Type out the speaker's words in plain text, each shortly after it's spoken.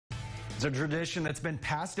It's a tradition that's been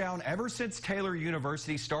passed down ever since Taylor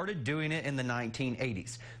University started doing it in the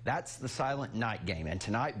 1980s. That's the Silent Night game, and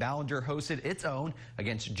tonight Ballinger hosted its own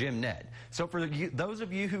against Jim Ned. So for those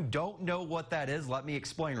of you who don't know what that is, let me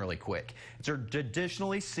explain really quick. It's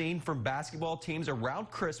traditionally seen from basketball teams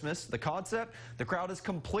around Christmas. The concept, the crowd is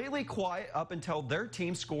completely quiet up until their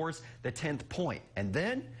team scores the 10th point, and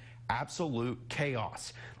then absolute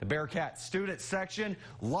chaos. The Bearcats student section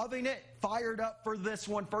loving it, fired up for this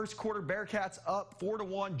one. First quarter, Bearcats up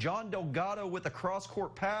 4-1. John Delgado with a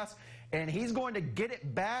cross-court pass, and he's going to get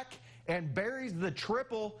it back and buries the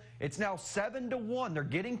triple. It's now 7-1. They're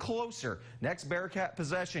getting closer. Next Bearcat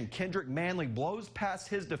possession, Kendrick Manley blows past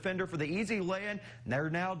his defender for the easy lay-in. They're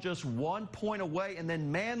now just 1 point away, and then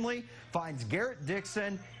Manley finds Garrett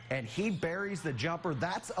Dixon, and he buries the jumper.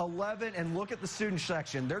 That's 11, and look at the student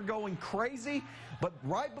section. They're going crazy, but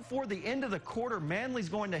right before the end of the quarter, Manley's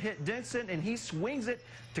going to hit Dixon, and he swings it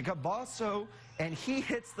to Cavasso, and he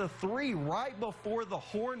hits the three right before the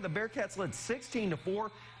horn. The Bearcats led 16-4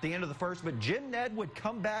 at the end of the first, but Jim Ned would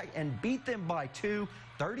come back and beat them by 2,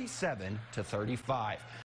 37-35.